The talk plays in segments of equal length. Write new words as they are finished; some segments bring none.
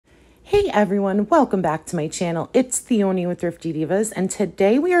Hey everyone, welcome back to my channel. It's Theoni with Thrifty Divas, and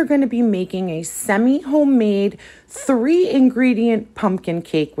today we are going to be making a semi-homemade 3-ingredient pumpkin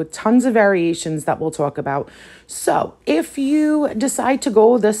cake with tons of variations that we'll talk about. So if you decide to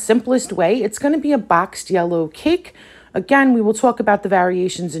go the simplest way, it's going to be a boxed yellow cake. Again, we will talk about the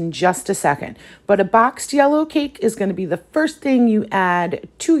variations in just a second, but a boxed yellow cake is going to be the first thing you add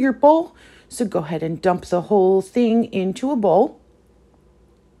to your bowl. So go ahead and dump the whole thing into a bowl.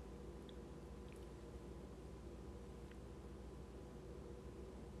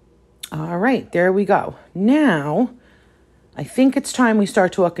 All right, there we go. Now, I think it's time we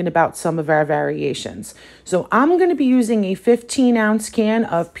start talking about some of our variations. So I'm going to be using a 15-ounce can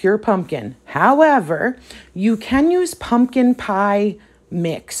of pure pumpkin. However, you can use pumpkin pie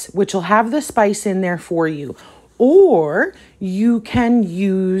mix, which will have the spice in there for you. Or you can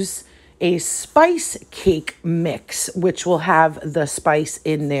use a spice cake mix, which will have the spice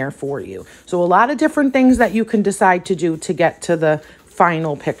in there for you. So a lot of different things that you can decide to do to get to the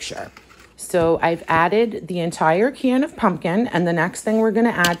final picture. So I've added the entire can of pumpkin, and the next thing we're going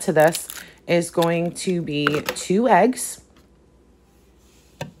to add to this is going to be 2 eggs,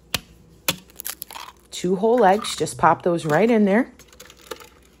 2 whole eggs. Just pop those right in there.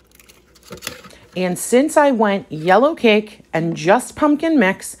 And since I went yellow cake and just pumpkin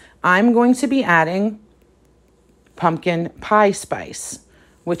mix, I'm going to be adding pumpkin pie spice,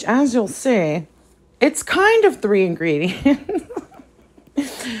 which, as you'll see, it's kind of 3 ingredients.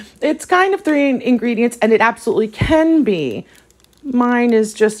 It's kind of 3 ingredients, and it absolutely can be. Mine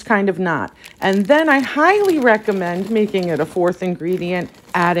is just kind of not. And then I highly recommend making it a 4th ingredient,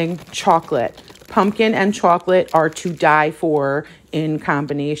 adding chocolate. Pumpkin and chocolate are to die for in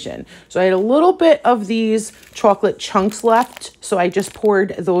combination. So I had a little bit of these chocolate chunks left, so I just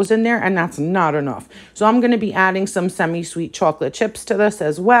poured those in there, and that's not enough. So I'm going to be adding some semi-sweet chocolate chips to this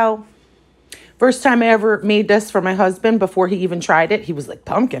as well. First time I ever made this for my husband, before he even tried it, he was like,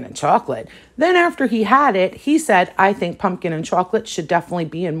 pumpkin and chocolate. Then after he had it, he said, I think pumpkin and chocolate should definitely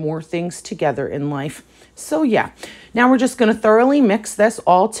be in more things together in life. So yeah, now we're just going to thoroughly mix this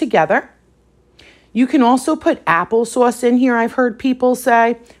all together. You can also put applesauce in here, I've heard people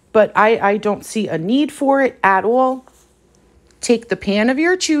say, but I don't see a need for it at all. Take the pan of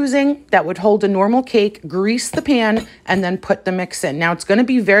your choosing that would hold a normal cake, grease the pan, and then put the mix in. Now, it's going to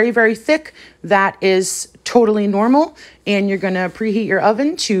be very, very thick. That is totally normal. And you're going to preheat your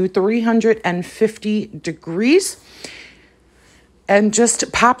oven to 350 degrees. And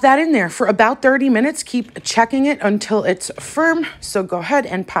just pop that in there for about 30 minutes. Keep checking it until it's firm. So go ahead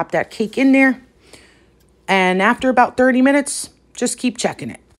and pop that cake in there. And after about 30 minutes, just keep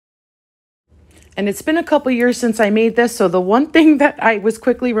checking it. And it's been a couple years since I made this, so the one thing that I was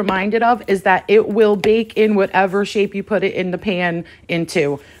quickly reminded of is that it will bake in whatever shape you put it in the pan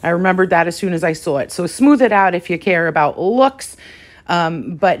into. I remembered that as soon as I saw it. So smooth it out if you care about looks.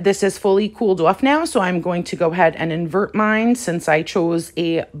 But this is fully cooled off now, so I'm going to go ahead and invert mine since I chose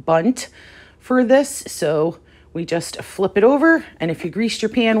a bundt for this. So we just flip it over, and if you greased your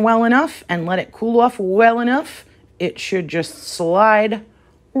pan well enough and let it cool off well enough, it should just slide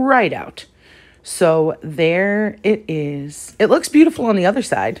right out. So there it is. It looks beautiful on the other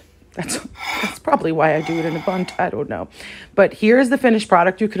side. That's probably why I do it in a bundt. I don't know. But here's the finished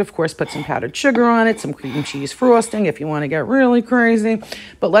product. You could, of course, put some powdered sugar on it, some cream cheese frosting if you want to get really crazy.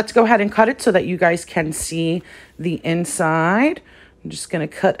 But let's go ahead and cut it so that you guys can see the inside. I'm just going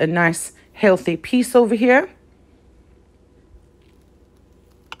to cut a nice, healthy piece over here.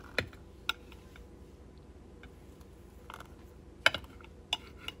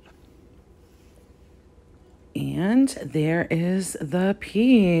 And there is the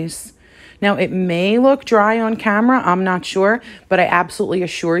piece. Now, it may look dry on camera, I'm not sure, but I absolutely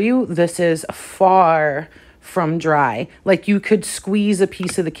assure you this is far from dry. Like, you could squeeze a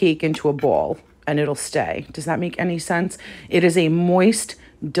piece of the cake into a ball and it'll stay. Does that make any sense? It is a moist,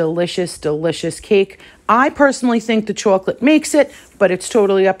 delicious, delicious cake. I personally think the chocolate makes it, but it's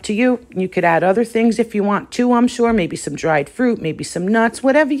totally up to you. You could add other things if you want to, I'm sure. Maybe some dried fruit, maybe some nuts,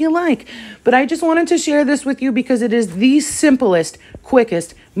 whatever you like. But I just wanted to share this with you because it is the simplest,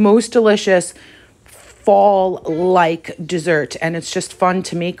 quickest, most delicious fall-like dessert. And it's just fun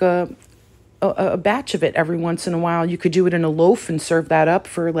to make a batch of it every once in a while. You could do it in a loaf and serve that up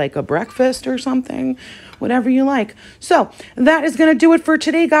for like a breakfast or something, whatever you like. So that is going to do it for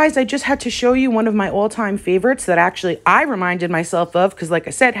today, guys. I just had to show you one of my all-time favorites that actually I reminded myself of because, like I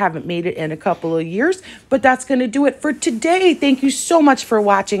said, haven't made it in a couple of years. But that's going to do it for today. Thank you so much for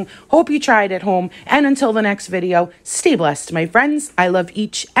watching. Hope you try it at home. And until the next video, stay blessed, my friends. I love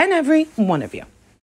each and every one of you.